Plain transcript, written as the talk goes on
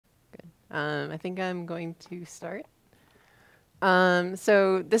I think I'm going to start.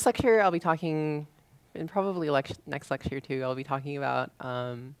 So this lecture, I'll be talking, and probably next lecture too, I'll be talking about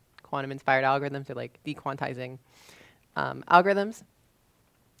quantum-inspired algorithms, or like dequantizing algorithms.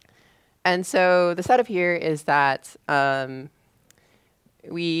 And so the setup here is that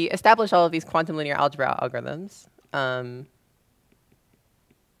we establish all of these quantum linear algebra algorithms.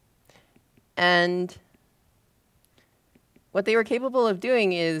 And what they were capable of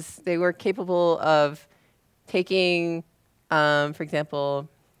doing is they were capable of taking, for example,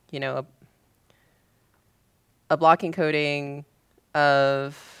 a block encoding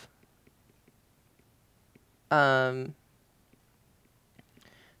of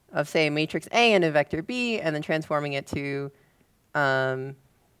say matrix A and a vector B, and then transforming it to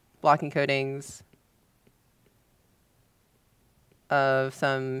block encodings of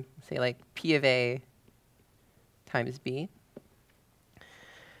some, say, like P of A times B.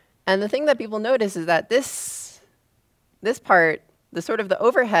 And the thing that people notice is that this part, the sort of the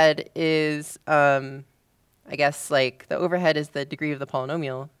overhead is, I guess, like the overhead is the degree of the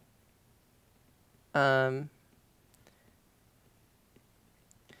polynomial.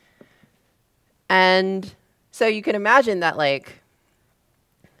 And so you can imagine that, like,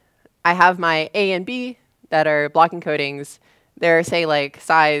 I have my A and B that are block encodings. They're, say, like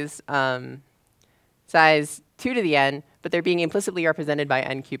size 2 to the n, but they're being implicitly represented by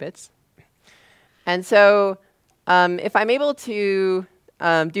n qubits. And so if I'm able to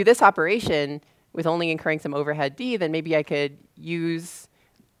do this operation with only incurring some overhead d, then maybe I could use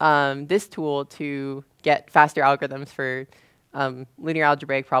this tool to get faster algorithms for linear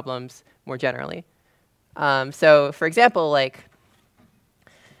algebraic problems more generally. So for example, like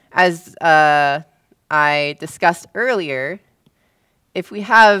as I discussed earlier, if we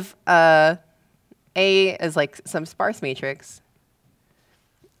have A as like some sparse matrix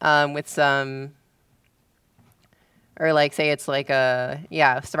with some, or like say it's like a,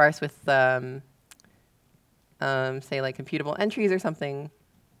 sparse with say like computable entries or something.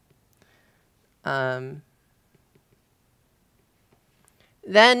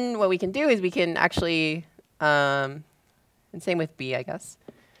 Then what we can do is we can actually, and same with B, I guess.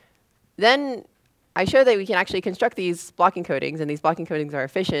 Then I show that we can actually construct these block encodings, and these block encodings are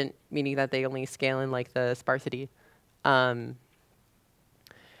efficient, meaning that they only scale in like the sparsity. And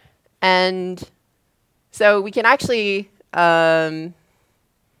so we can actually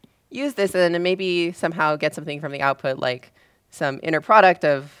use this and then maybe somehow get something from the output, like some inner product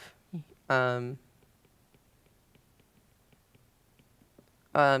of some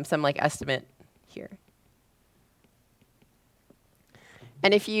like estimate here.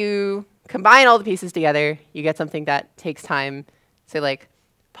 And if you combine all the pieces together, you get something that takes time, say like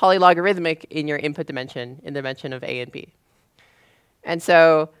polylogarithmic in your input dimension, in the dimension of A and B. And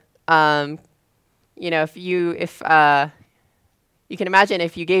so, if you can imagine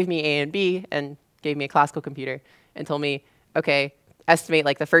if you gave me A and B and gave me a classical computer and told me, okay, estimate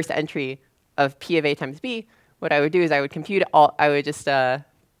like the first entry of P of A times B, what I would do is I would compute all, I would just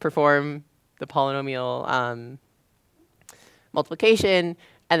perform the polynomial multiplication,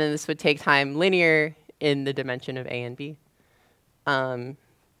 and then this would take time linear in the dimension of A and B. But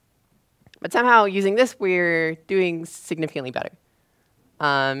somehow using this, we're doing significantly better.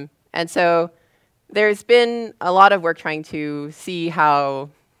 And so there's been a lot of work trying to see see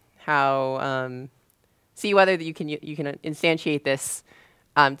whether you can instantiate this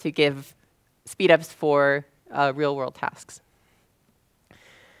to give speedups for real-world tasks.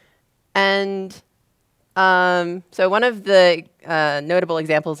 And so one of the notable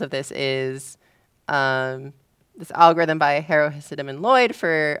examples of this is this algorithm by Harrow, Hasidim, and Lloyd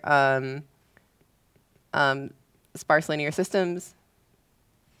for sparse linear systems.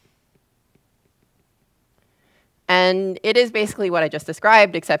 And it is basically what I just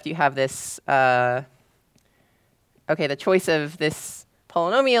described, except you have this, okay, the choice of this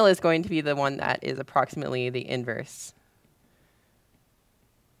polynomial is going to be the one that is approximately the inverse.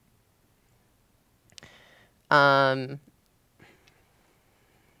 Or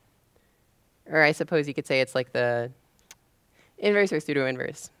I suppose you could say it's like the inverse or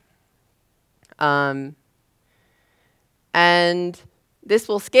pseudo-inverse. And this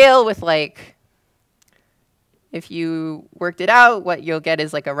will scale with, like, if you worked it out, what you'll get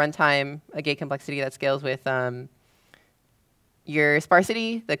is like a runtime, a gate complexity that scales with your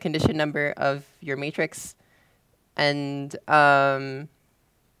sparsity, the condition number of your matrix, and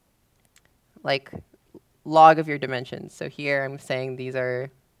like log of your dimensions. So here I'm saying these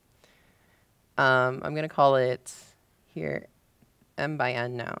are, I'm going to call it here m by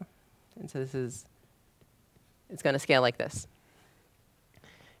n now. And so this is, it's going to scale like this.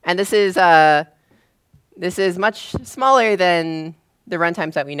 And this is much smaller than the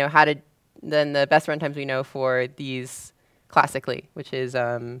runtimes that we know than the best runtimes we know for these classically, which is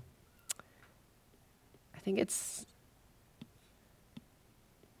I think it's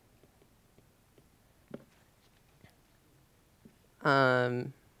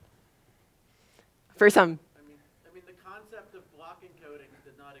for some. I mean, the concept of block encodings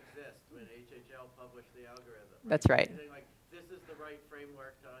did not exist when HHL published the algorithm. Right? That's right. Like, this is the right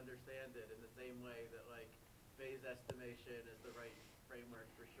framework to understand it in the same way that like phase estimation is the right framework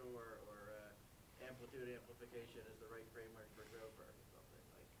for Shor, or amplitude amplification is the right framework for Grover or something.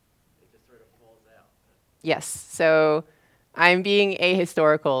 Like, it just sort of falls out. Yes. So I'm being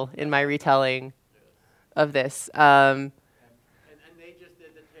ahistorical in my retelling of this. And they just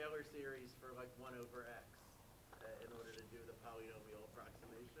did the Taylor series for like 1 over x in order to do the polynomial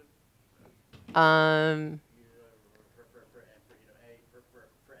approximation.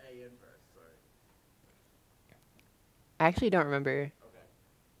 For A inverse, sorry. I actually don't remember. Okay.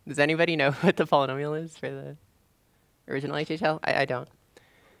 Does anybody know what the polynomial is for the original HHL? I don't.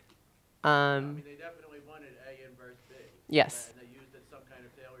 I mean, they definitely wanted A inverse B. Yes. And they used it some kind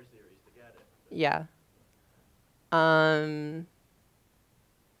of Taylor series to get it. Yeah.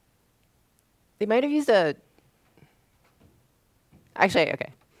 They might have used a. Actually,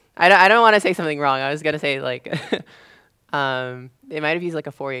 okay. I don't want to say something wrong. I was gonna say like, they might have used like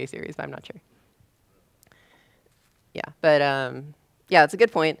a Fourier series, but I'm not sure. Yeah, but yeah, it's a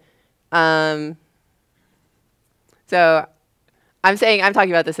good point. So I'm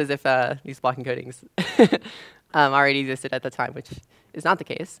talking about this as if these block encodings already existed at the time, which is not the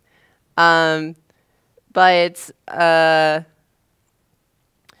case. So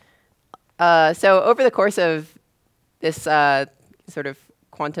over the course of this sort of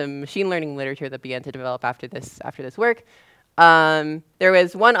quantum machine learning literature that began to develop after this work, there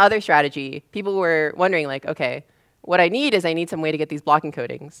was one other strategy. People were wondering, like, okay, what I need some way to get these block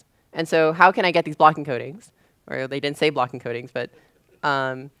encodings. And so how can I get these block encodings? Or they didn't say block encodings, but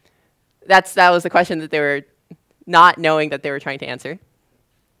that was the question that they were not knowing that they were trying to answer.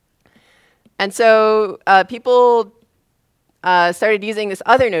 And so people started using this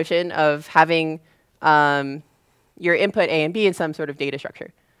other notion of having your input A and B in some sort of data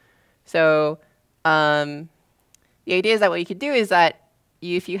structure. So the idea is that what you could do is that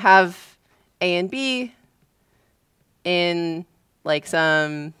if you have A and B in like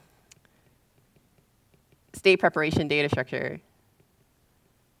some state preparation data structure,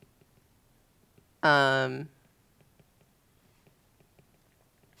 then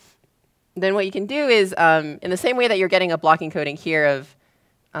what you can do is, in the same way that you're getting a block encoding here of,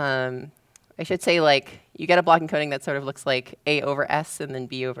 I should say, like, you get a block encoding that sort of looks like A over S and then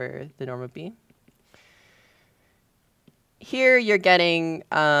B over the norm of B. Here you're getting,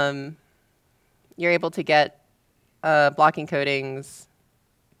 you're able to get block encodings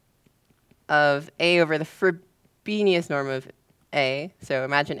of A over the Frobenius norm of A. So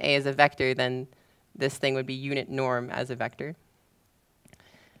imagine A as a vector, then this thing would be unit norm as a vector.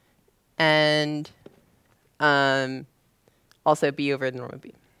 And also B over the norm of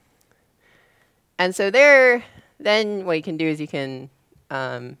B. And so then what you can do is you can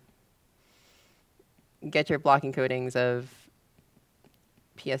get your block encodings of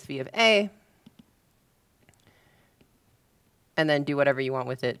PSV of A, and then do whatever you want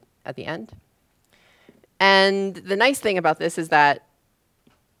with it at the end. And the nice thing about this is that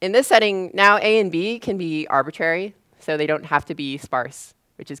in this setting, now A and B can be arbitrary, so they don't have to be sparse,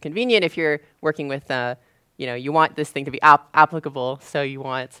 which is convenient if you're working with, you want this thing to be applicable, so you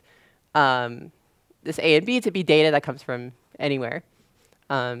want this A and B to be data that comes from anywhere,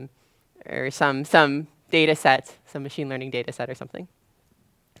 or some data set, some machine learning data set or something.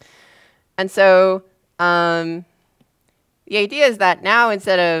 And so the idea is that now,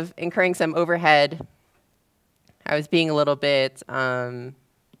 instead of incurring some overhead, I was being a little bit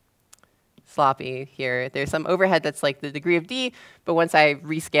sloppy here. There's some overhead that's like the degree of D, but once I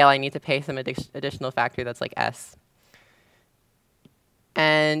rescale, I need to pay some additional factor that's like S.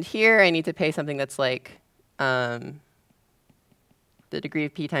 And here I need to pay something that's like the degree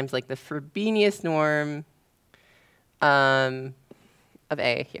of P times like the Frobenius norm of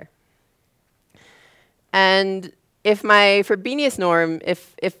A here. And if my Frobenius norm,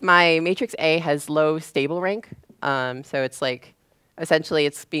 if my matrix A has low stable rank, so it's like, essentially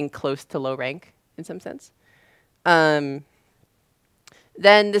it's being close to low rank in some sense, then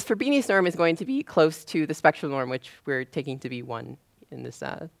this Frobenius norm is going to be close to the spectral norm, which we're taking to be 1 in this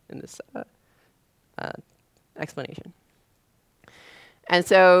explanation. And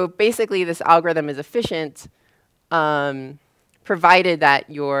so basically this algorithm is efficient, provided that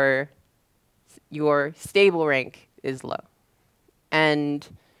your stable rank is low. And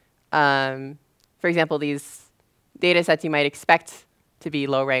for example, these data sets you might expect to be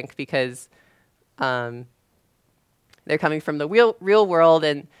low rank because they're coming from the real world,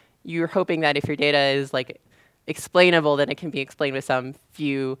 and you're hoping that if your data is like explainable, then it can be explained with some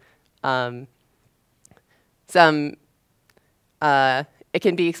few it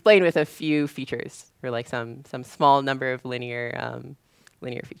can be explained with a few features, or like some small number of linear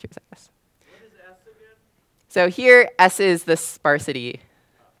features, I guess. What is S again? So here, S is the sparsity.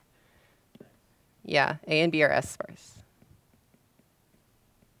 Yeah, A and B are S sparse.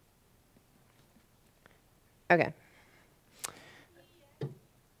 Okay.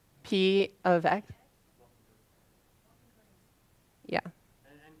 P of X. Yeah.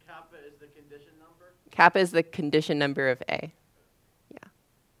 And kappa is the condition number? Kappa is the condition number of A. Yeah.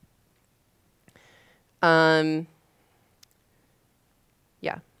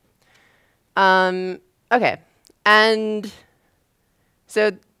 Yeah. Okay. And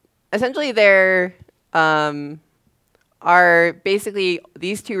so essentially there are basically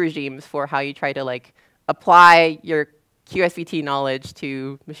these two regimes for how you try to like apply your QSVT knowledge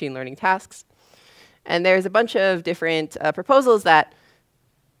to machine learning tasks. And there's a bunch of different proposals that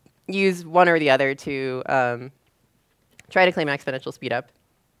use one or the other to try to claim an exponential speedup.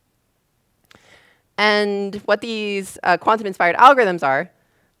 And what these quantum-inspired algorithms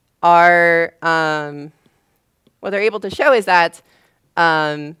are what they're able to show is that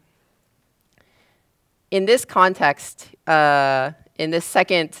in this context, in this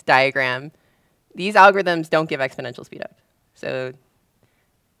second diagram, these algorithms don't give exponential speedup. So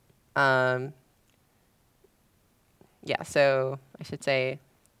yeah, so I should say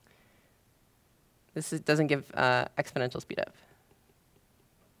this doesn't give exponential speedup.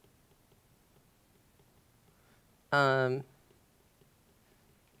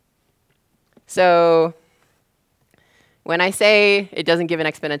 So when I say it doesn't give an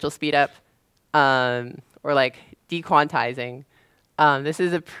exponential speedup, or like dequantizing, this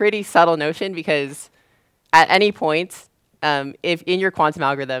is a pretty subtle notion because at any point, if in your quantum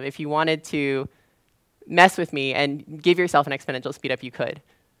algorithm, if you wanted to mess with me and give yourself an exponential speedup, you could.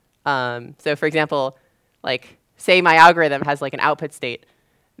 So for example, like say my algorithm has like an output state,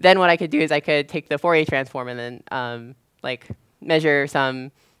 then what I could do is I could take the Fourier transform and then like measure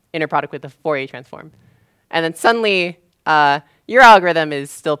some inner product with the Fourier transform. And then suddenly, your algorithm is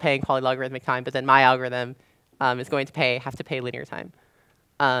still paying polylogarithmic time, but then my algorithm is going to have to pay linear time.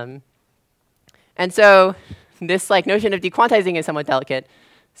 And so this like notion of dequantizing is somewhat delicate.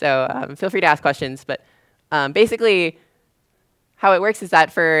 So feel free to ask questions. But basically, how it works is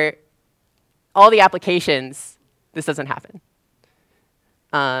that for all the applications, this doesn't happen.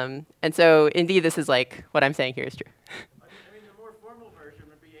 And so indeed, this is like what I'm saying here is true. I mean, the more formal version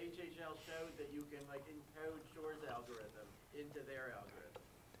would be HHL showed that you can like encode Shor's algorithm into their algorithm,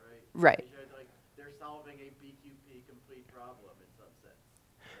 right? Right. They showed like they're solving a BQP complete problem in some sense,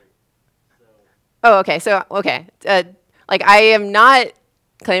 right? So. Oh, okay. So okay, like I am not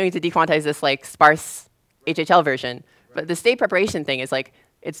claiming to dequantize this like sparse HHL version, but the state preparation thing is like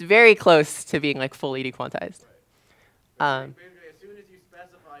it's very close to being like fully dequantized. Right. As soon as you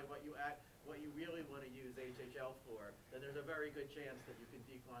specify what you really want to use HHL for, then there's a very good chance that you can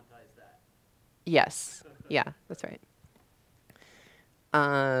dequantize that. Yes. Yeah, that's right.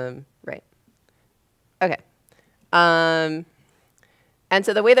 Right. Okay. And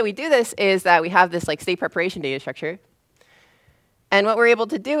so the way that we do this is that we have this like state preparation data structure. And what we're able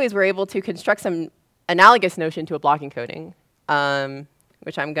to do is we're able to construct some analogous notion to a block encoding,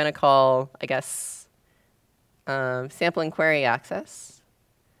 which I'm going to call, I guess, sample and query access.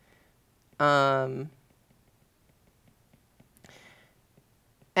 And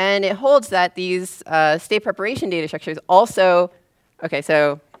it holds that these state preparation data structures also, okay,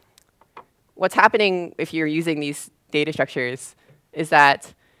 so what's happening if you're using these data structures is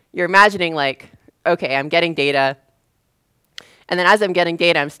that you're imagining like, okay, I'm getting data, and then as I'm getting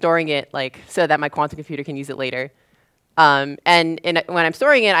data, I'm storing it like so that my quantum computer can use it later. And when I'm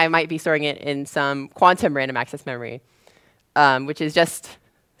storing it, I might be storing it in some quantum random access memory, which is just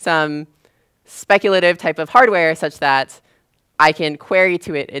some speculative type of hardware such that I can query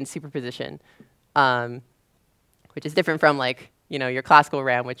to it in superposition, which is different from like your classical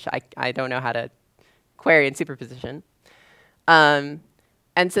RAM, which I don't know how to query in superposition. And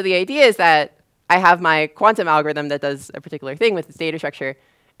so the idea is that I have my quantum algorithm that does a particular thing with its data structure,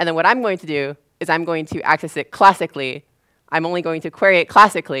 and then what I'm going to do is I'm going to access it classically. I'm only going to query it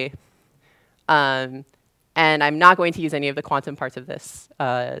classically, and I'm not going to use any of the quantum parts of this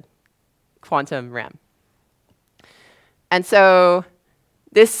quantum RAM. And so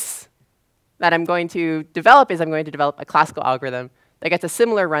this that I'm going to develop is I'm going to develop a classical algorithm that gets a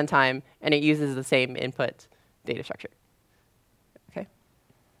similar runtime, and it uses the same input data structure. Okay.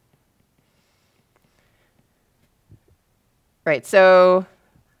 Right, so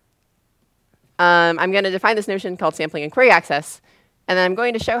I'm going to define this notion called sampling and query access, and then I'm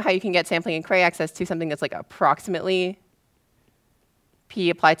going to show how you can get sampling and query access to something that's like approximately P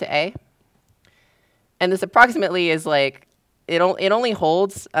applied to A. And this approximately is like, it only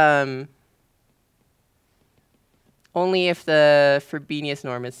holds only if the Frobenius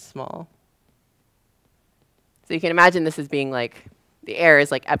norm is small. So you can imagine this as being like, the error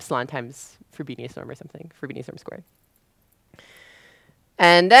is like epsilon times Frobenius norm or something, Frobenius norm squared.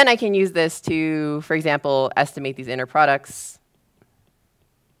 And then I can use this to, for example, estimate these inner products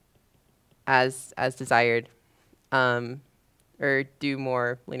as desired, or do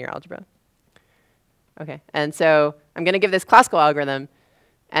more linear algebra. Okay, and so I'm going to give this classical algorithm,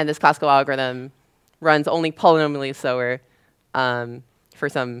 and this classical algorithm runs only polynomially slower for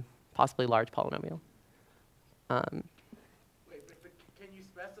some possibly large polynomial. Wait, but can you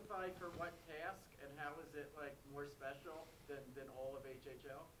specify for what task, and how is it like more special than all of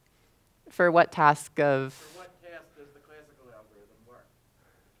HHL? For what task of? For what task does the classical algorithm work?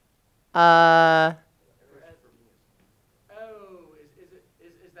 Oh,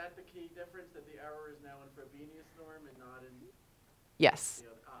 is that the key difference, that the error is now in Frobenius norm and not in? Yes.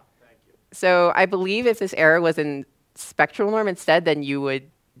 Thank you. So I believe if this error was in spectral norm instead, then you would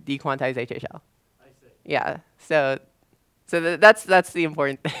dequantize HHL. I see. Yeah. So that's the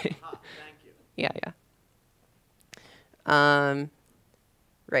important thing. Thank you. Yeah.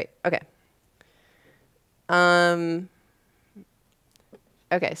 Right. Okay.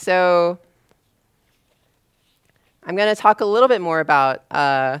 Okay. So I'm going to talk a little bit more about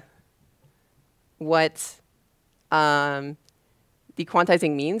what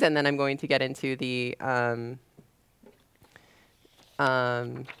dequantizing means, and then I'm going to get into the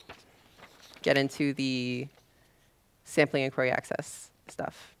sampling and query access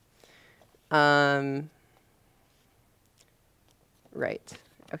stuff. Right.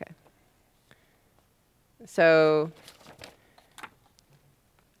 Okay. So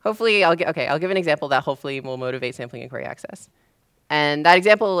hopefully I'll give an example that hopefully will motivate sampling and query access. And that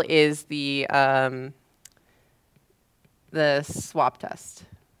example is the swap test.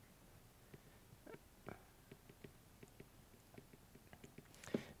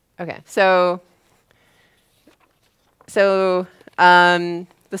 Okay, so what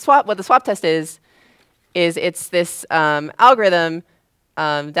the swap test is it's this algorithm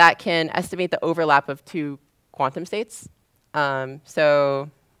that can estimate the overlap of two quantum states. So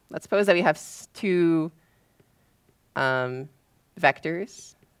let's suppose that we have two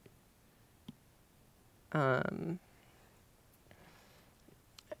vectors.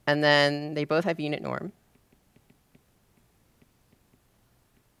 And then they both have unit norm.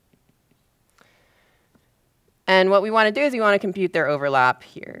 And what we want to do is we want to compute their overlap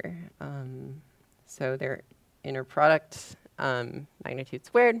here. So their inner product magnitude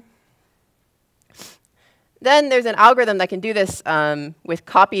squared. Then there's an algorithm that can do this with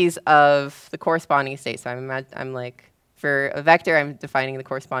copies of the corresponding state. So I'm like, for a vector, I'm defining the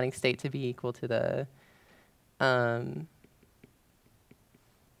corresponding state to be equal to the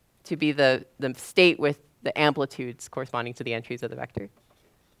state with the amplitudes corresponding to the entries of the vector.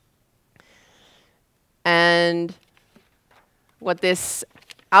 And what this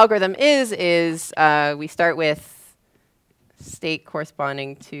algorithm is we start with states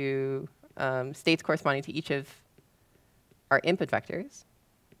corresponding to each of our input vectors.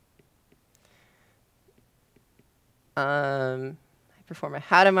 I perform a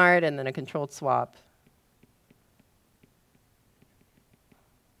Hadamard and then a controlled swap.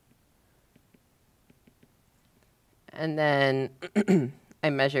 And then I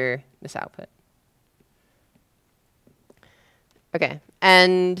measure this output. Okay,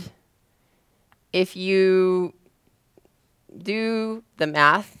 and if you do the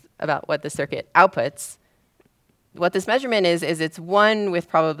math about what the circuit outputs, what this measurement is it's 1 with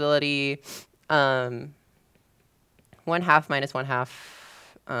probability 1/2 minus 1/2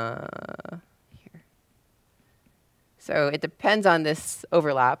 here. So it depends on this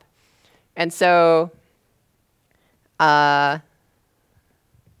overlap. And so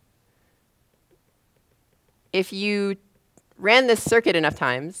if you ran this circuit enough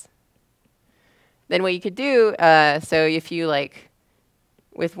times, then what you could do, so if you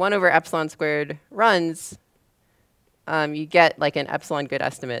with 1 over epsilon squared runs, you get like an epsilon good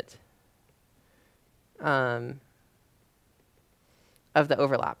estimate of the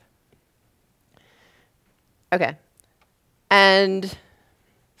overlap. Okay, And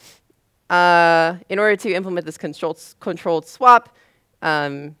in order to implement this controlled swap,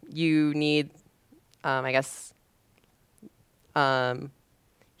 you need, I guess,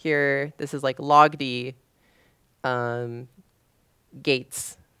 here, this is like log D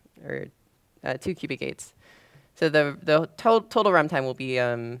gates, or 2 qubit gates. So the total runtime will be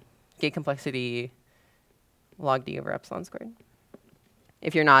gate complexity log D over epsilon squared,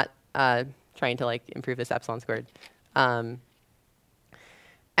 if you're not trying to like improve this epsilon squared.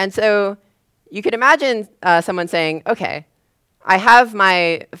 And so you could imagine someone saying, OK, I have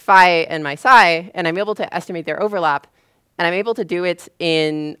my phi and my psi, and I'm able to estimate their overlap. And I'm able to do it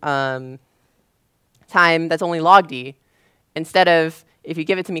in time that's only log D. Instead of, if you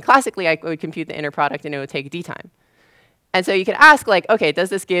give it to me classically, I would compute the inner product, and it would take D time. And so you could ask, like, OK, does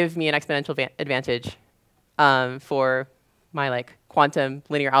this give me an exponential advantage for my like quantum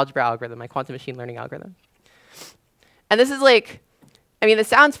linear algebra algorithm, my quantum machine learning algorithm? And this is like, I mean, this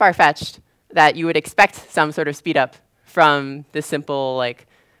sounds far-fetched that you would expect some sort of speed up from this simple, like,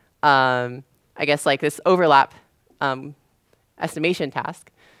 I guess, like this overlap estimation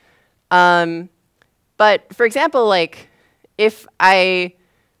task. But for example, like, if I,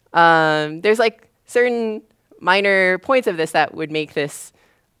 there's like certain minor points of this that would make this,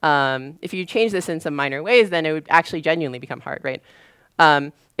 if you change this in some minor ways, then it would actually genuinely become hard, right?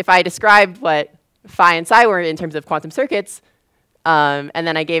 If I described what phi and psi were in terms of quantum circuits, and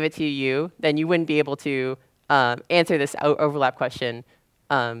then I gave it to you, then you wouldn't be able to answer this overlap question.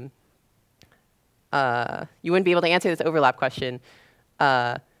 You wouldn't be able to answer this overlap question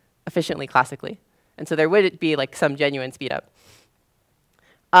efficiently classically. And so there would be like some genuine speed up.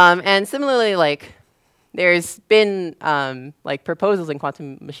 And similarly, like, there's been like proposals in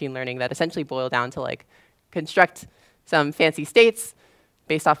quantum machine learning that essentially boil down to like construct some fancy states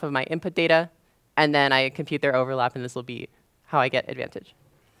based off of my input data, and then I compute their overlap, and this will be how I get advantage.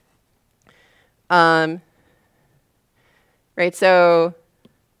 Right, so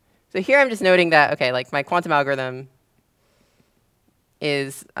here I'm just noting that, OK, like my quantum algorithm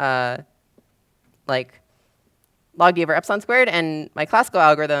is like log D over epsilon squared, and my classical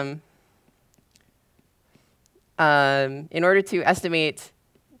algorithm, in order to estimate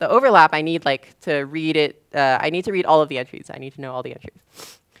the overlap, I need like to read it. I need to read all of the entries. I need to know all the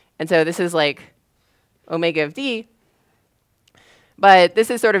entries. And so this is like omega of D. But this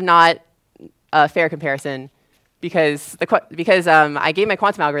is sort of not a fair comparison because I gave my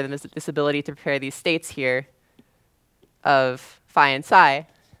quantum algorithm this ability to prepare these states here of phi and psi.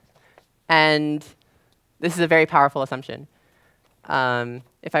 And this is a very powerful assumption.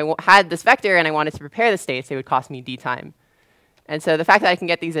 If I had this vector and I wanted to prepare the states, it would cost me D time. And so the fact that I can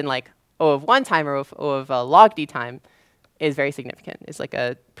get these in like O of 1 time or O of log D time is very significant. It's like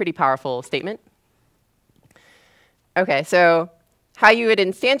a pretty powerful statement. OK, so how you would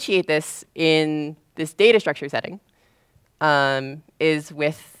instantiate this in this data structure setting is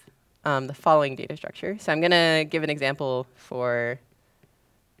with the following data structure. So I'm going to give an example for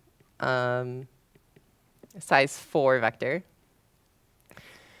a size 4 vector.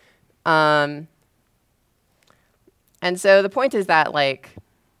 And so the point is that, like,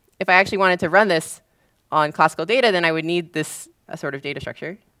 if I actually wanted to run this on classical data, then I would need this sort of data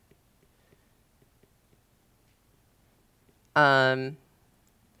structure. And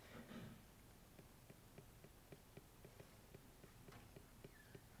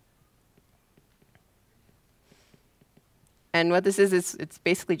what this is it's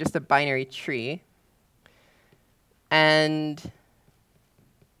basically just a binary tree. And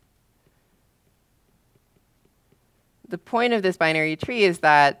the point of this binary tree is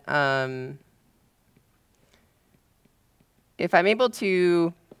that if I'm able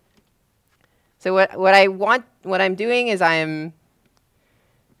to, so what I'm doing is I'm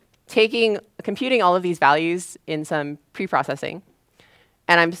computing all of these values in some pre-processing,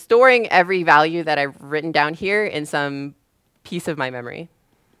 and I'm storing every value that I've written down here in some piece of my memory.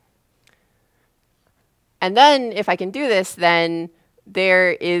 And then if I can do this, then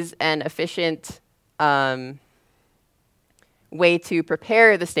there is an efficient way to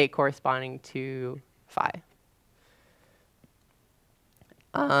prepare the state corresponding to phi.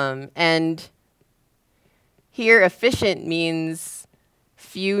 And here, efficient means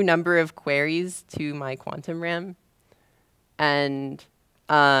few number of queries to my quantum RAM. And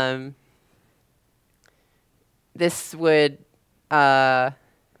this would,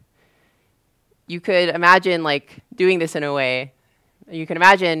 you could imagine like doing this in a way, you can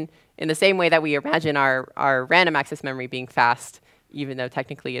imagine in the same way that we imagine our random access memory being fast, even though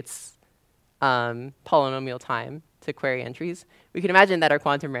technically it's polynomial time to query entries. We can imagine that our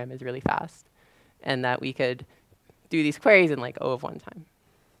quantum RAM is really fast, and that we could do these queries in like O of 1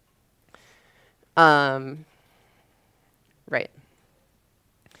 time. Right.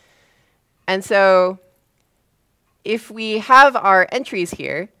 And so if we have our entries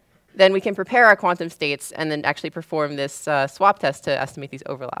here, then we can prepare our quantum states and then actually perform this swap test to estimate these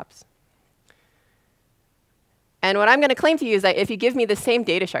overlaps. And what I'm going to claim to you is that if you give me the same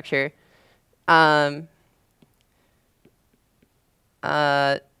data structure,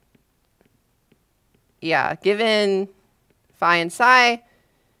 yeah, given phi and psi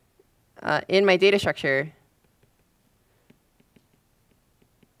in my data structure,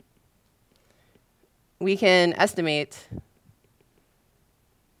 we can estimate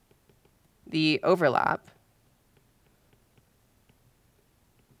the overlap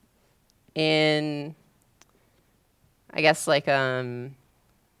in, I guess, like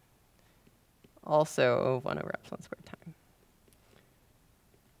also 1 over epsilon squared time.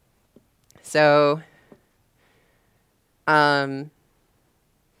 So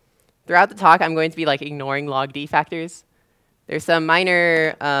throughout the talk, I'm going to be like ignoring log d factors. There's some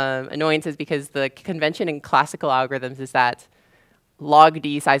minor annoyances because the convention in classical algorithms is that log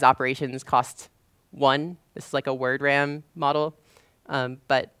d size operations cost 1. This is like a word RAM model.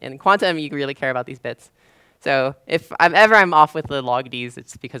 But in quantum, you really care about these bits. So if I'm off with the log d's,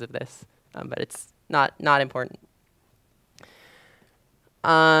 it's because of this. But it's not important.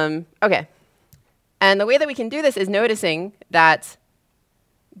 OK. And the way that we can do this is noticing that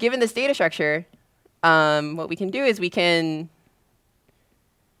given this data structure, what we can do is we can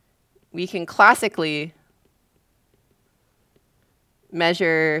classically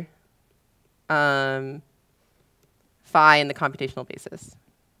measure phi in the computational basis.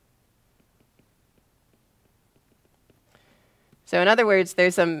 So in other words,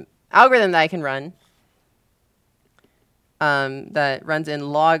 there's some algorithm that I can run that runs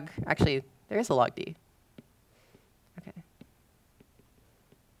in log, actually, there is a log d. OK.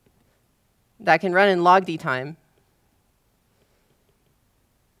 That can run in log d time.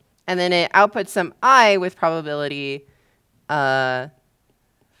 And then it outputs some I with probability phi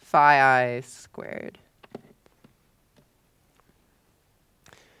I squared.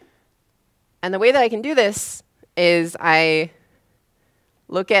 And the way that I can do this is I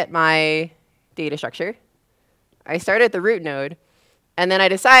look at my data structure. I start at the root node. And then I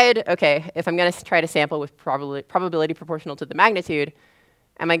decide, OK, if I'm going to try to sample with probability proportional to the magnitude,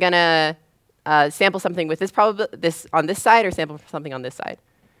 am I going to sample something with this on this side or sample something on this side?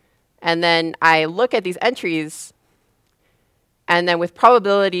 And then I look at these entries. And then with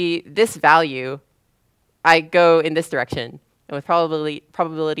probability this value, I go in this direction. And with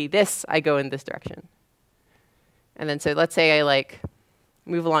probability this, I go in this direction. And then so let's say I like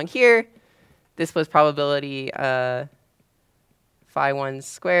move along here. This was probability phi 1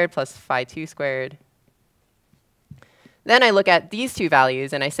 squared plus phi 2 squared. Then I look at these two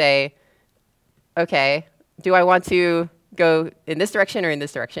values and I say, OK, do I want to go in this direction or in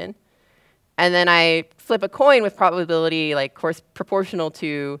this direction? And then I flip a coin with probability like proportional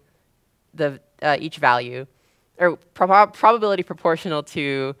to the each value, or probability proportional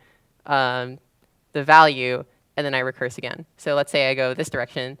to the value, and then I recurse again. So let's say I go this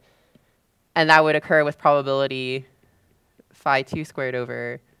direction, and that would occur with probability phi 2 squared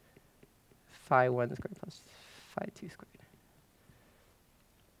over phi 1 squared plus phi 2 squared.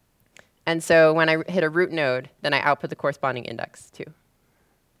 And so when I hit a root node, then I output the corresponding index too.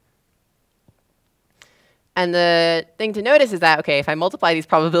 And the thing to notice is that, OK, if I multiply these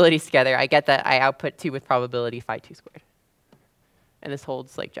probabilities together, I get that I output 2 with probability phi 2 squared. And this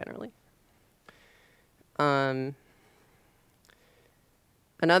holds like generally. Another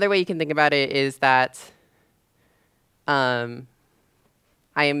way you can think about it is that I'm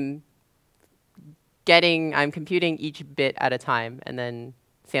computing each bit at a time and then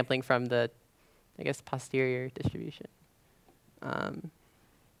sampling from the, I guess, posterior distribution.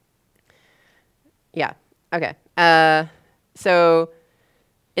 Yeah. OK. So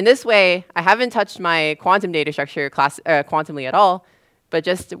in this way, I haven't touched my quantum data structure quantumly at all. But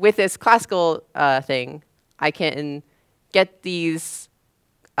just with this classical thing, I can get these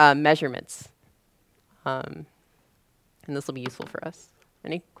measurements. And this will be useful for us.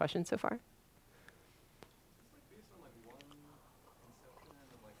 Any questions so far?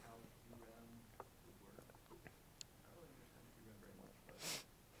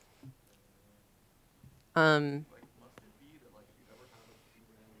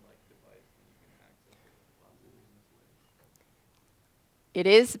 It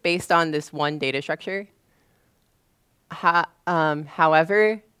is based on this one data structure.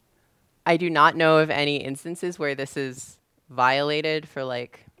 However, I do not know of any instances where this is violated for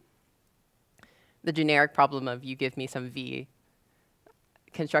like the generic problem of you give me some v,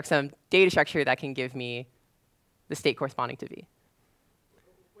 construct some data structure that can give me the state corresponding to v.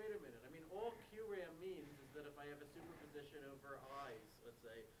 Wait a minute. I mean, all QRAM means is that if I have a superposition over i's, let's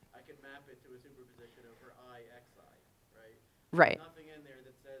say, I can map it to a superposition over I xi, right? Right. There's nothing in there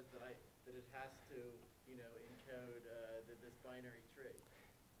that says that it has to, you know, encode this binary tree.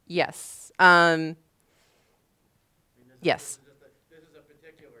 Yes. I mean, Yes. This is a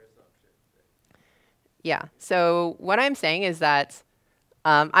particular assumption. Yeah. So what I'm saying is that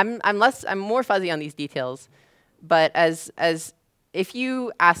I'm more fuzzy on these details, but as if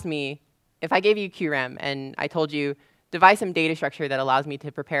you asked me, if I gave you QRAM and I told you devise some data structure that allows me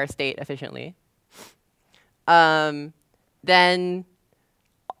to prepare a state efficiently, then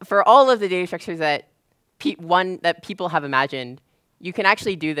for all of the data structures that people have imagined, you can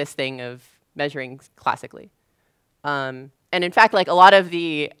actually do this thing of measuring classically. And in fact, like a lot of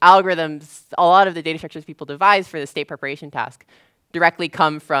the algorithms, a lot of the data structures people devise for the state preparation task directly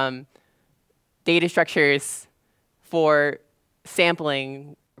come from data structures for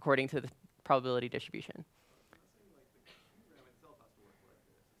sampling according to the probability distribution.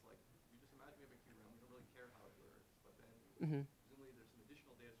 Mm-hmm.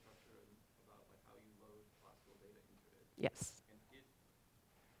 Yes.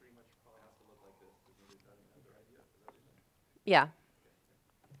 Yeah.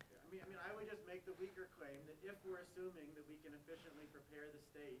 I would just make the weaker claim that if we're assuming that we can efficiently prepare the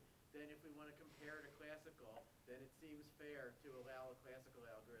state, then if we want to compare to classical, then it seems fair to allow a classical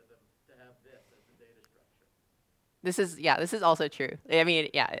algorithm to have this as the data structure. This is also true. I mean,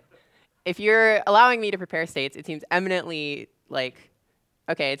 yeah. If you're allowing me to prepare states, it seems eminently like,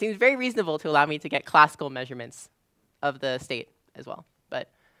 okay, it seems very reasonable to allow me to get classical measurements of the state as well. But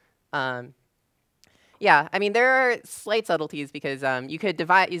yeah, I mean, there are slight subtleties because you could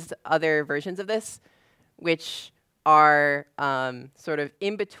devise other versions of this, which are sort of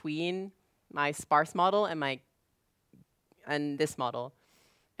in between my sparse model and this model.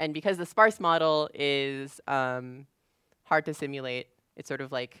 And because the sparse model is hard to simulate, it's sort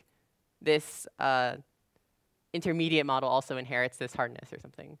of like this intermediate model also inherits this hardness or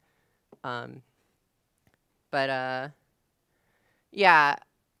something. Yeah,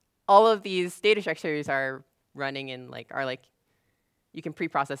 all of these data structures are running in you can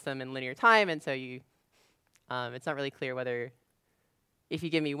pre-process them in linear time, and so it's not really clear whether if you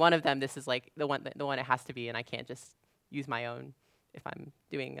give me one of them, this is like the one it has to be, and I can't just use my own if I'm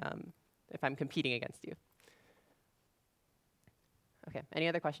doing if I'm competing against you. Okay, any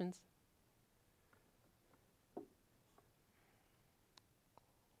other questions?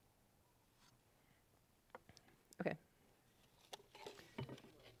 Okay.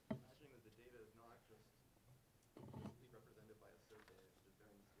 Imagining that the data is not just completely represented by a survey, which is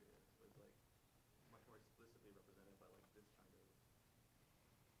very mysterious, but it's like much more explicitly represented by like this kind of.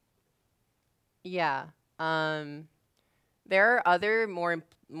 Yeah. There are other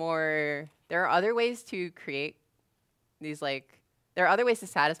there are other ways to create these there are other ways to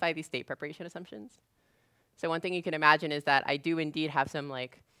satisfy these state preparation assumptions. So one thing you can imagine is that I do indeed have some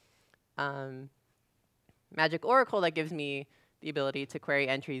magic oracle that gives me the ability to query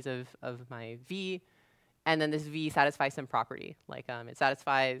entries of my V, and then this V satisfies some property. It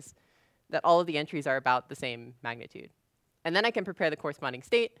satisfies that all of the entries are about the same magnitude. And then I can prepare the corresponding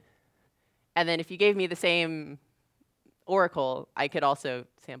state. And then if you gave me the same oracle, I could also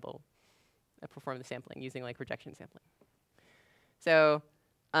perform the sampling using rejection sampling. So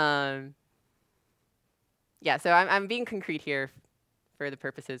yeah, so I'm being concrete here for the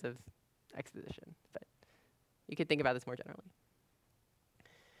purposes of exposition, but you could think about this more generally.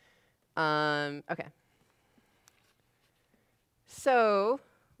 Okay. So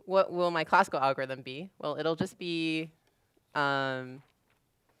what will my classical algorithm be? Well, it'll just be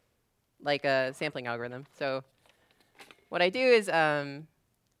like a sampling algorithm. So what I do is I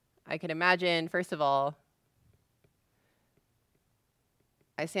can imagine, first of all,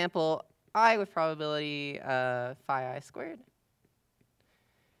 I sample I with probability phi I squared.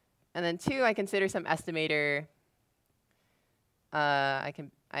 And then 2, I consider some estimator. I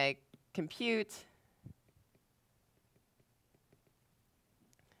compute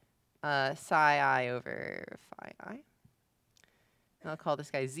psi I over phi I. And I'll call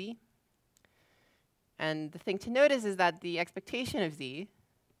this guy z. And the thing to notice is that the expectation of z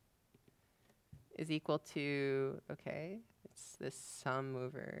is equal to, okay, it's this sum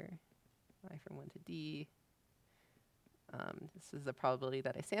over I from 1 to d. This is the probability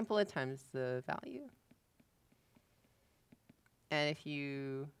that I sample it times the value. And if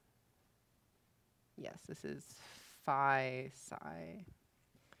you, yes, this is phi psi.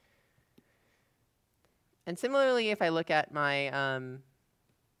 And similarly, if I look at my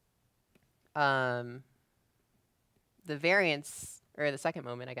the variance, or the second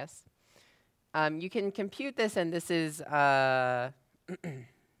moment, I guess, you can compute this, and this is, let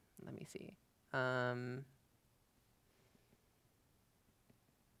me see.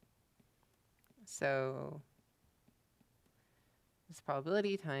 So this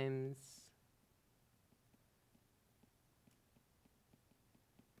probability times,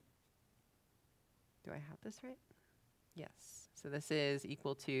 do I have this right? Yes. So this is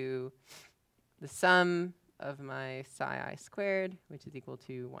equal to the sum of my psi I squared, which is equal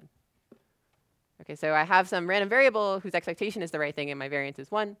to 1. Okay, so I have some random variable whose expectation is the right thing, and my variance is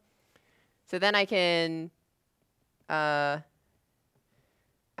 1. So then I can average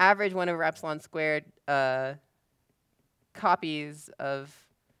 1 over epsilon squared copies of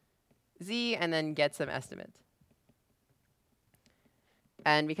z and then get some estimate.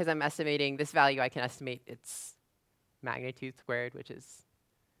 And because I'm estimating this value, I can estimate its magnitude squared, which is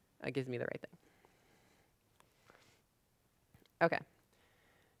gives me the right thing. Okay.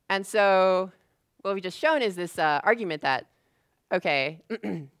 And so what we've just shown is this argument that, okay,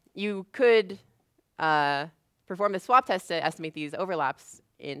 you could perform the swap test to estimate these overlaps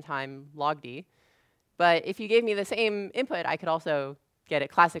in time log d. But if you gave me the same input, I could also get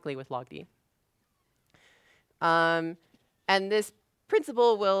it classically with log d. And this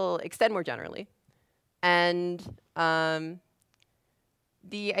principle will extend more generally. And the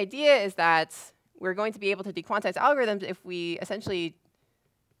idea is that we're going to be able to dequantize algorithms if we essentially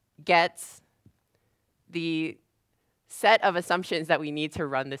get the set of assumptions that we need to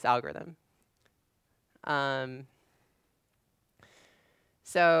run this algorithm.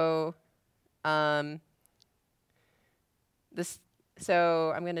 So I'm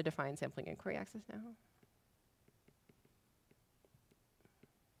going to define sampling inquiry access now.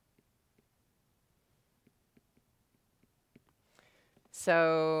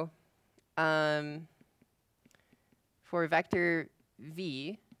 So for vector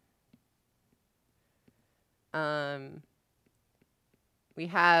v, we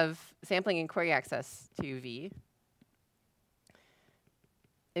have sampling and query access to v.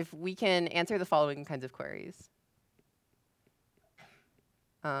 If we can answer the following kinds of queries.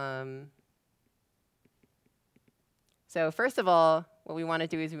 So first of all, what we want to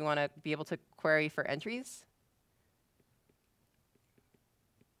do is we want to be able to query for entries.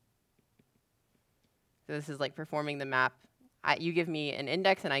 So this is like performing the map. You give me an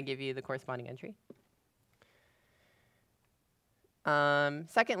index, and I give you the corresponding entry.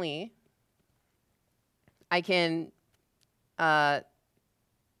 Secondly, I can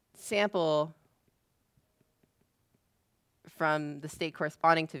sample from the state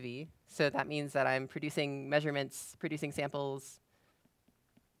corresponding to v. So that means that I'm producing measurements, producing samples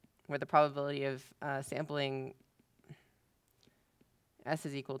where the probability of sampling s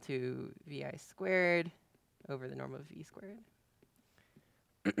is equal to vi squared over the norm of v squared.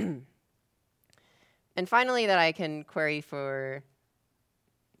 And finally, that I can query for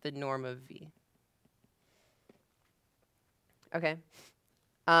the norm of v. Okay.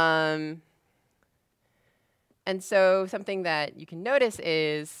 And so something that you can notice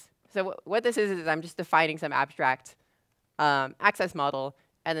is, so what this is I'm just defining some abstract access model,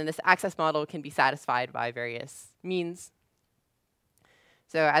 and then this access model can be satisfied by various means.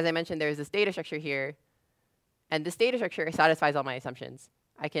 So as I mentioned, there's this data structure here, and this data structure satisfies all my assumptions.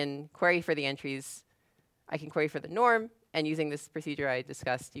 I can query for the entries, I can query for the norm, and using this procedure I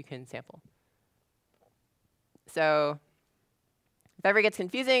discussed, you can sample. So if ever gets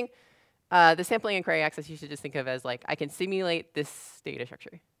confusing, the sampling and query access you should just think of as like, I can simulate this data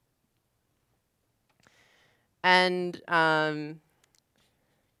structure. And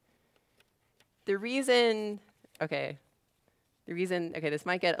the reason, this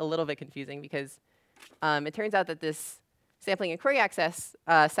might get a little bit confusing because it turns out that this sampling and query access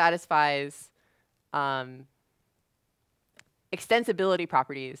satisfies extensibility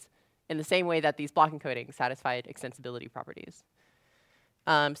properties in the same way that these block encodings satisfied extensibility properties.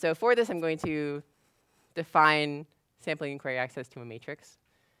 So for this, I'm going to define sampling and query access to a matrix.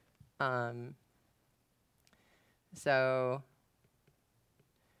 So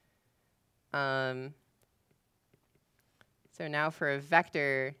now for a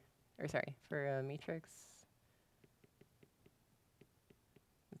vector, for a matrix,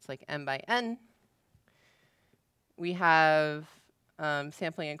 it's like m by n. We have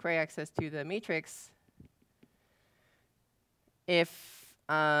sampling and query access to the matrix if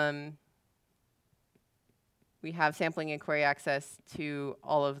we have sampling and query access to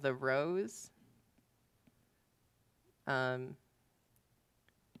all of the rows.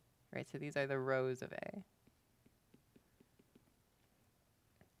 Right, so these are the rows of A.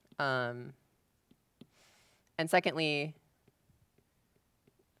 And secondly,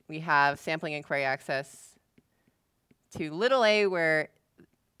 we have sampling and query access to little a, where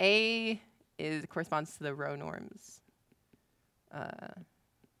a corresponds to the row norms.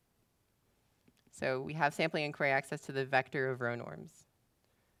 So we have sampling and query access to the vector of row norms.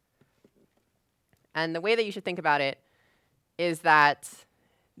 And the way that you should think about it is that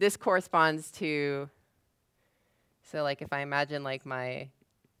this corresponds to, so like if I imagine like I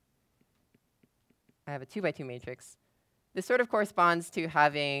have a 2x2 matrix, this sort of corresponds to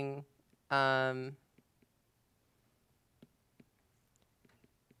having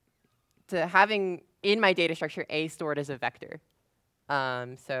in my data structure A stored as a vector.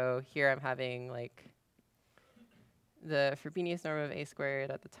 So here I'm having like the Frobenius norm of A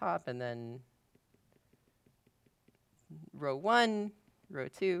squared at the top, and then row 1, row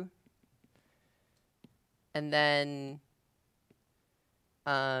 2, and then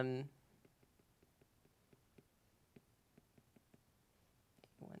 1,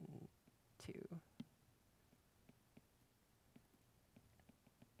 2.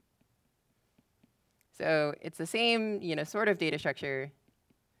 So it's the same, sort of data structure,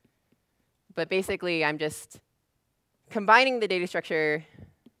 but basically I'm just combining the data structure.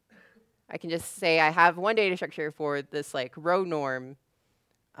 I can just say I have one data structure for this like row norm,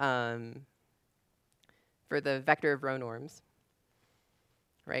 for the vector of row norms,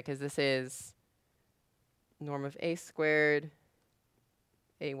 right? Because this is norm of A squared,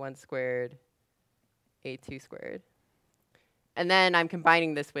 A1 squared, A2 squared. And then I'm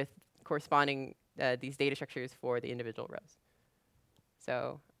combining this with corresponding these data structures for the individual rows.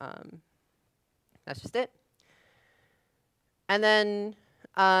 So that's just it. And then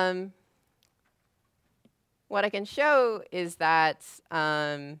what I can show is that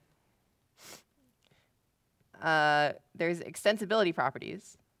there's extensibility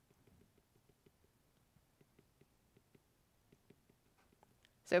properties.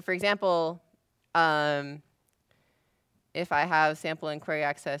 So for example, if I have sample and query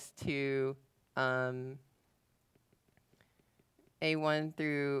access to A1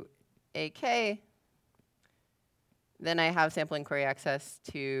 through AK, then I have sample and query access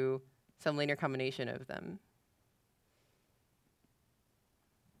to some linear combination of them.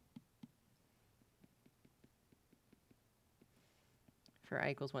 For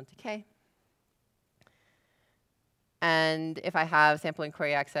I equals 1 to k. And if I have sample and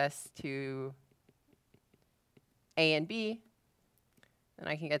query access to A and B, then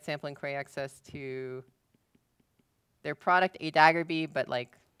I can get sample and query access to their product A dagger B, but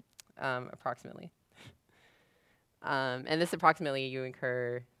like approximately. And this approximately you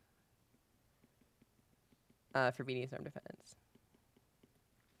incur Frobenius norm dependence.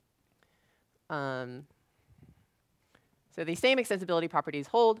 So these same extensibility properties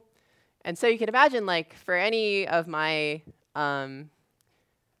hold. And so you can imagine, like, for any of my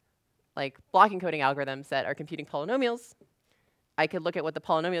like block encoding algorithms that are computing polynomials, I could look at what the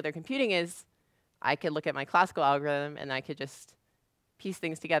polynomial they're computing is. I could look at my classical algorithm, and I could just piece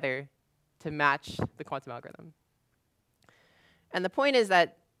things together to match the quantum algorithm. And the point is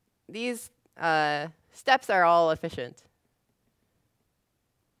that these steps are all efficient.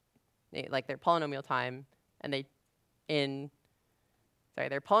 They're polynomial time, and they're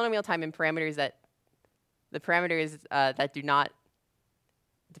polynomial time in parameters that that do not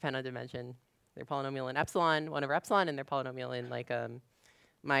depend on dimension. They're polynomial in epsilon, 1 over epsilon, and they're polynomial in like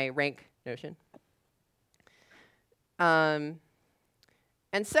my rank notion. And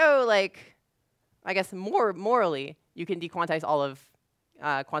so, like, I guess more morally, you can dequantize all of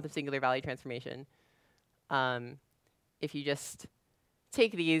quantum singular value transformation if you just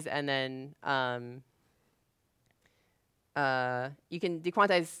take these and then you can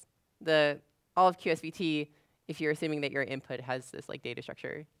dequantize all of QSVT if you're assuming that your input has this like data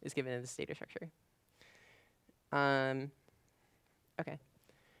structure, is given in this data structure. Okay,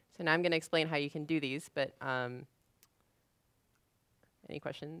 so now I'm going to explain how you can do these, but any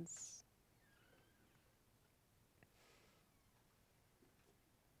questions?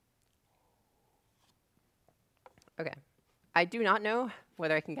 Okay, I do not know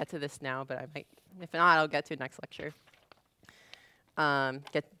whether I can get to this now, but I might. If not, I'll get to next lecture.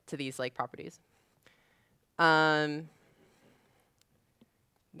 Get to these like properties. There's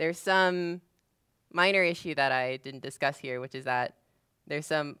some minor issue that I didn't discuss here, which is that there's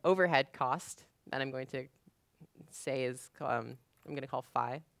some overhead cost that I'm going to say is I'm going to call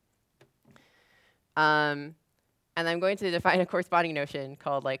phi. And I'm going to define a corresponding notion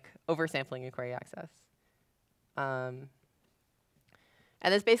called like oversampling and query access. And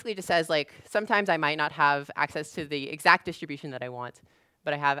this basically just says, like, sometimes I might not have access to the exact distribution that I want,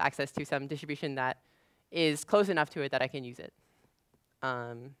 but I have access to some distribution that is close enough to it that I can use it.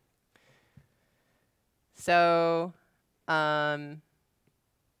 So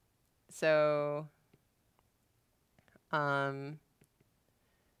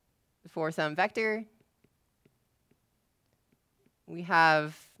for some vector, we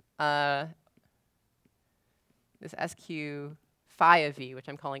have this SQ phi of v, which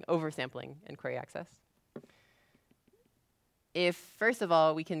I'm calling oversampling in query access. If, first of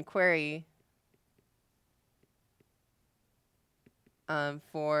all, we can query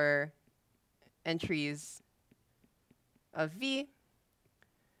for entries of v,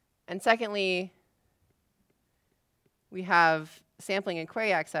 and secondly, we have sampling and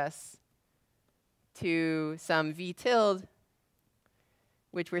query access to some v tilde,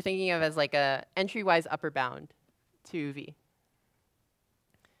 which we're thinking of as like a entry-wise upper bound to v.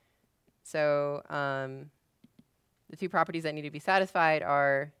 So the two properties that need to be satisfied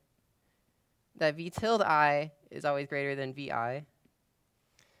are that v tilde I is always greater than vi,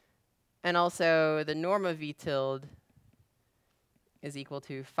 and also the norm of v tilde is equal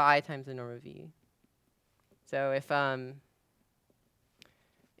to phi times the norm of v. So if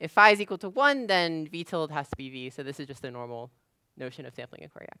phi is equal to 1, then v tilde has to be v. So this is just the normal notion of sampling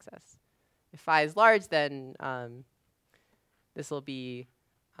and query access. If phi is large, then this will be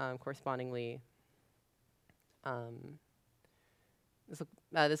correspondingly,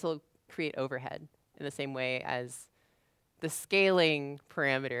 this will create overhead in the same way as the scaling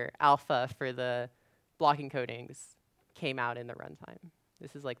parameter alpha for the blocking codings came out in the runtime.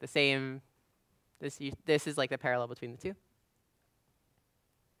 This is like the same, this is like the parallel between the two.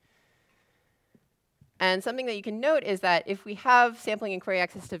 And something that you can note is that if we have sampling and query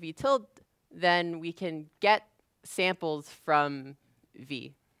access to v tilde, then we can get samples from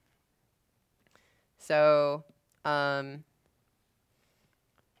v. So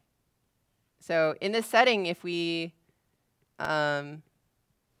so in this setting, if we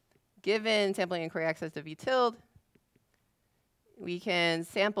given sampling and query access to v tilde, we can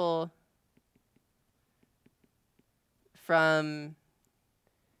sample from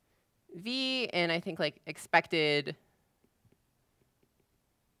v and I think like expected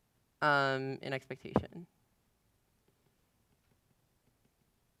in expectation.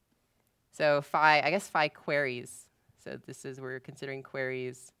 So phi, I guess phi queries. So this is, we're considering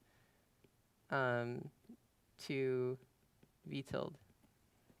queries to v tilde.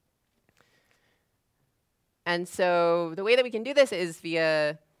 And so the way that we can do this is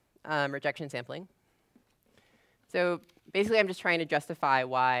via rejection sampling. So basically, I'm just trying to justify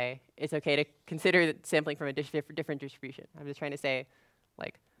why it's OK to consider sampling from a different distribution. I'm just trying to say,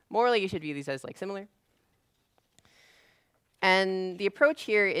 like, morally, you should view these as like similar. And the approach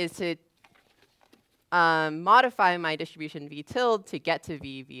here is to modify my distribution v tilde to get to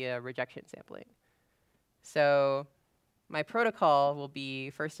v via rejection sampling. So my protocol will be,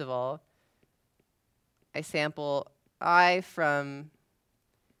 first of all, I sample I from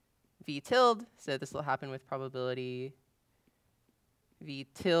v tilde. So this will happen with probability v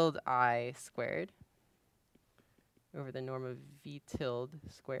tilde I squared over the norm of v tilde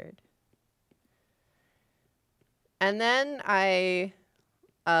squared. And then I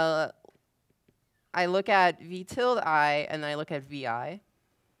look at v tilde I, and I look at vi.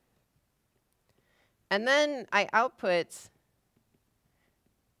 And then I output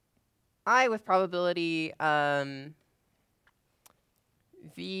I with probability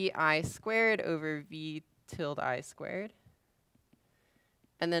vi squared over v tilde I squared.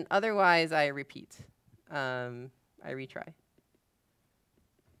 And then otherwise, I repeat. I retry.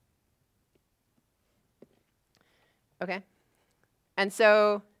 OK. And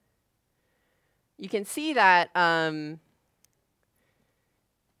so you can see that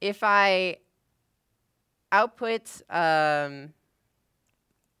if I output,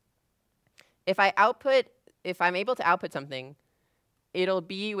 if I'm able to output something, it'll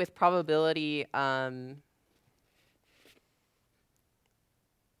be with probability, right?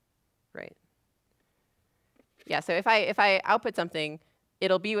 Yeah, so if I output something,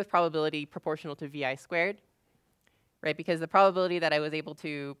 it'll be with probability proportional to vi squared, right? Because the probability that I was able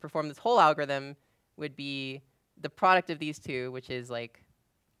to perform this whole algorithm would be the product of these two, which is like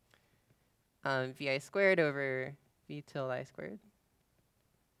vi squared over v tilde I squared.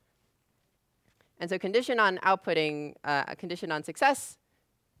 And so condition on outputting, a condition on success,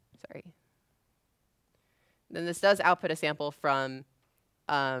 sorry. Then this does output a sample from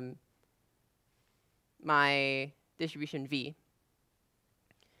my distribution v.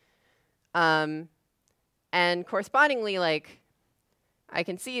 And correspondingly, like, I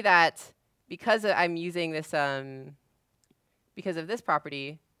can see that because I'm using this, because of this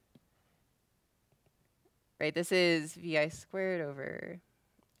property, right, this is vi squared over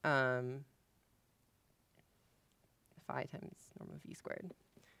phi times norm of v squared.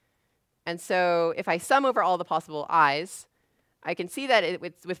 And so if I sum over all the possible i's, I can see that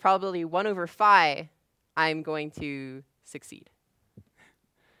with probability 1 over phi, I'm going to succeed.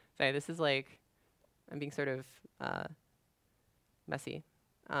 Sorry, this is like, I'm being sort of messy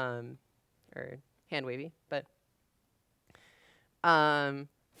or hand-wavy. But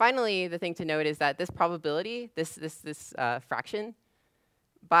finally, the thing to note is that this probability, this fraction,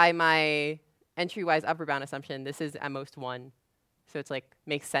 by my entry-wise upper bound assumption, this is at most 1. So it's like,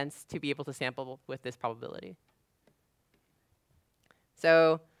 makes sense to be able to sample with this probability.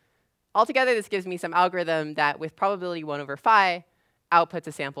 So altogether, this gives me some algorithm that with probability 1 over phi outputs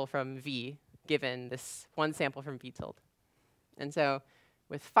a sample from v, given this one sample from v tilde. And so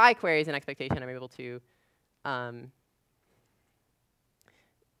with phi queries and expectation, I'm able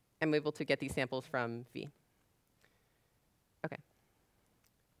to get these samples from v. OK.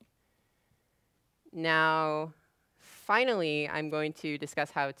 Now, finally, I'm going to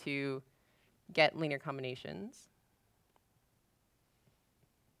discuss how to get linear combinations.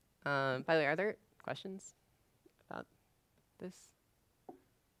 By the way, are there questions about this?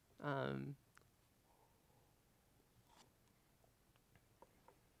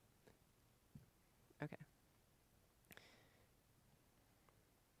 OK.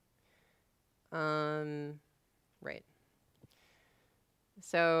 Right.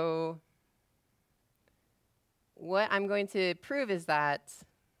 So what I'm going to prove is that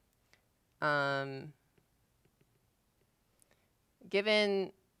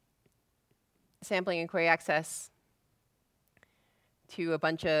given sampling and query access to a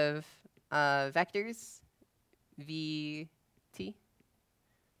bunch of vectors, VT,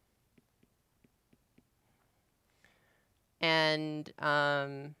 and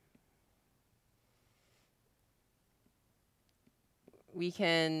we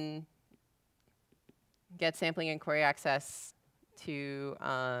can get sampling and query access to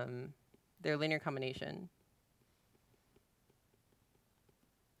their linear combination,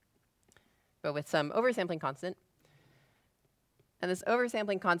 but with some oversampling constant. And this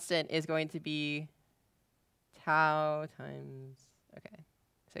oversampling constant is going to be tau times, OK.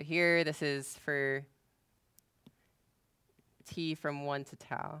 So here, this is for t from 1 to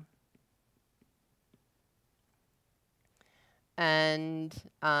tau. And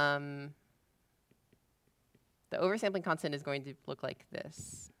the oversampling constant is going to look like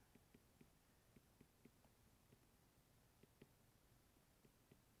this.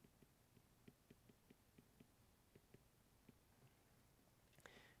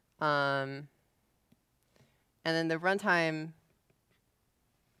 And then the runtime,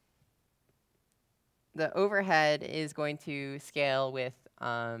 the overhead is going to scale with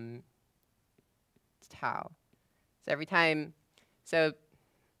tau. So every time, so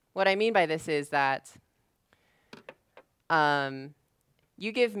what I mean by this is that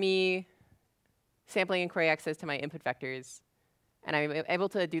you give me sampling and query access to my input vectors, and I'm able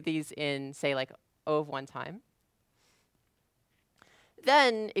to do these in, say, like O of 1 time.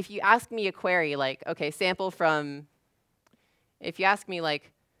 Then, if you ask me a query like, OK, sample from, if you ask me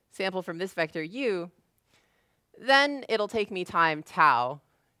like, sample from this vector u, then it'll take me time tau,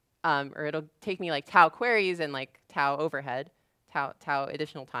 or it'll take me like tau queries and like tau overhead, tau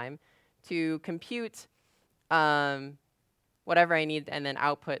additional time, to compute whatever I need and then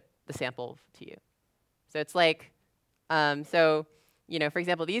output the sample to you. So it's like, so you know, for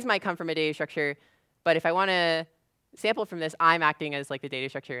example, these might come from a data structure, but if I want to sample from this, I'm acting as like the data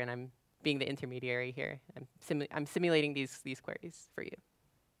structure, and I'm being the intermediary here. I'm simulating these queries for you.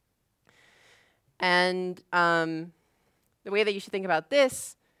 And the way that you should think about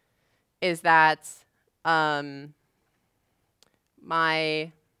this is that if I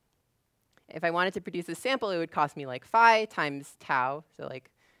wanted to produce a sample, it would cost me like phi times tau, so like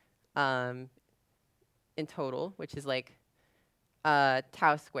in total, which is like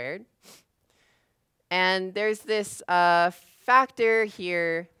tau squared. And there's this factor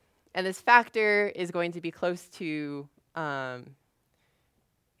here, and this factor is going to be close to,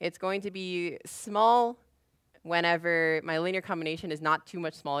 it's going to be small whenever my linear combination is not too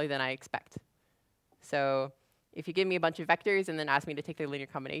much smaller than I expect. So if you give me a bunch of vectors and then ask me to take their linear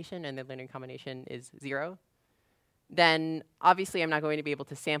combination, and the linear combination is 0, then obviously I'm not going to be able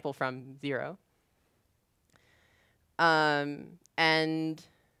to sample from 0. And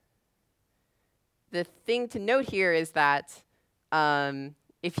the thing to note here is that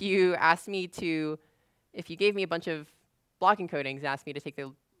if you gave me a bunch of block encodings and asked me to take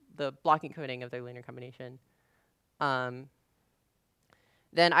the block encoding of their linear combination,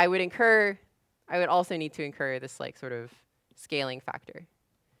 then I would also need to incur this like sort of scaling factor,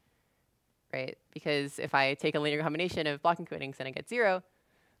 right? Because if I take a linear combination of block encodings and I get 0,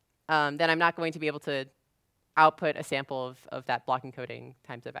 then I'm not going to be able to output a sample of that block encoding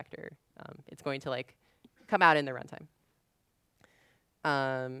times a vector. It's going to like come out in the runtime.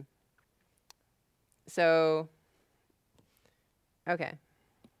 So, okay.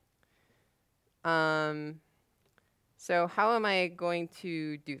 So how am I going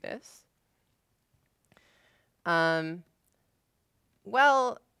to do this?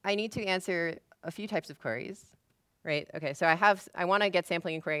 Well, I need to answer a few types of queries, right? Okay, so I want to get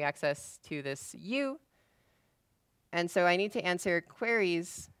sampling and query access to this U, and so I need to answer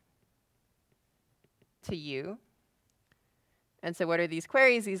queries to U. And so what are these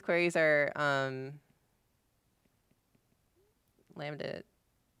queries? These queries are lambda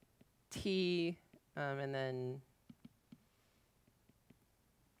t, and then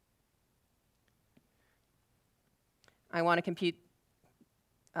I want to compute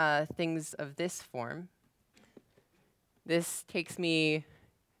things of this form. This takes me,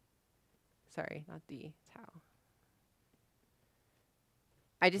 sorry, not d, tau.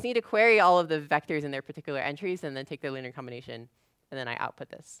 I just need to query all of the vectors in their particular entries and then take their linear combination, and then I output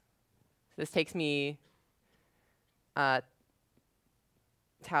this. So this takes me tau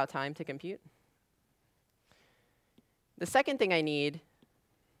time to compute. The second thing I need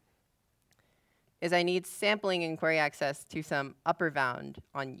is I need sampling and query access to some upper bound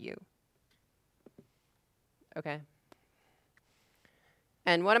on U. Okay.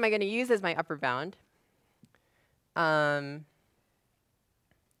 And what am I going to use as my upper bound? Well,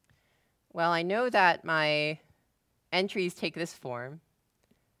 I know that my entries take this form,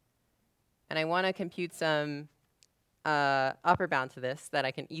 and I want to compute some upper bound to this that I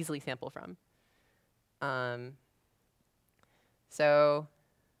can easily sample from. So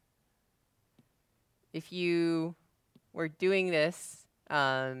if you were doing this,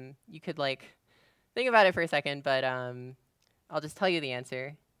 you could like think about it for a second, but I'll just tell you the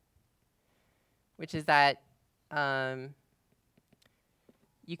answer, which is that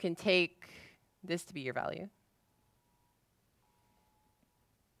you can take this to be your value.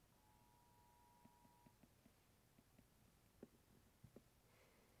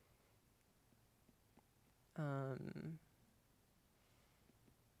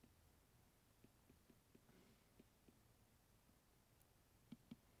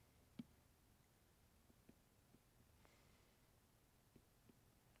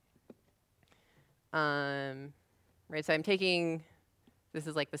 Right, so I'm taking, this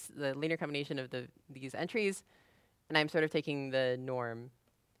is like the linear combination of these entries, and I'm sort of taking the norm.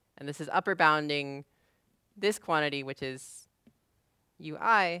 And this is upper bounding this quantity, which is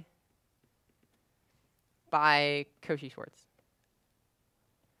ui, by Cauchy-Schwarz.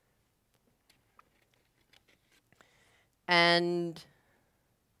 And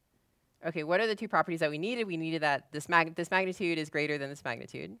okay, what are the two properties that we needed? We needed that this magnitude is greater than this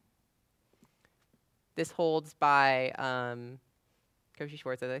magnitude. This holds by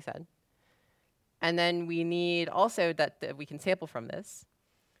Cauchy-Schwarz, as I said. And then we need also that we can sample from this.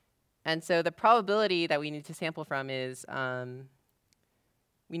 And so the probability that we need to sample from is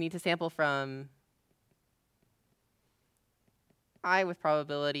we need to sample from I with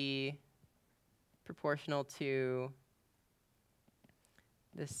probability proportional to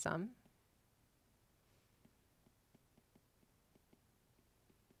this sum.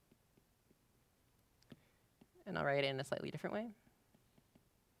 And I'll write it in a slightly different way.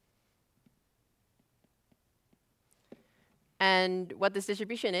 And what this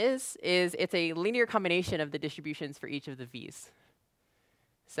distribution is it's a linear combination of the distributions for each of the v's.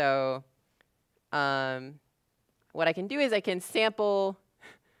 So what I can do is I can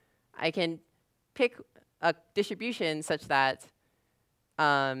pick a distribution such that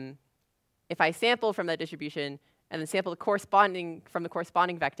if I sample from that distribution and then sample from the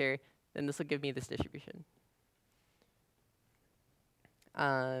corresponding vector, then this will give me this distribution.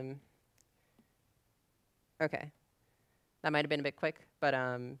 Okay. That might have been a bit quick, but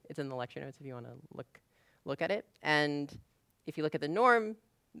it's in the lecture notes if you want to look at it. And if you look at the norm,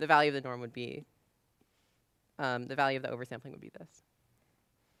 the value of the norm would be, the value of the oversampling would be this.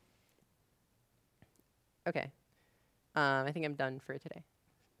 Okay. I think I'm done for today.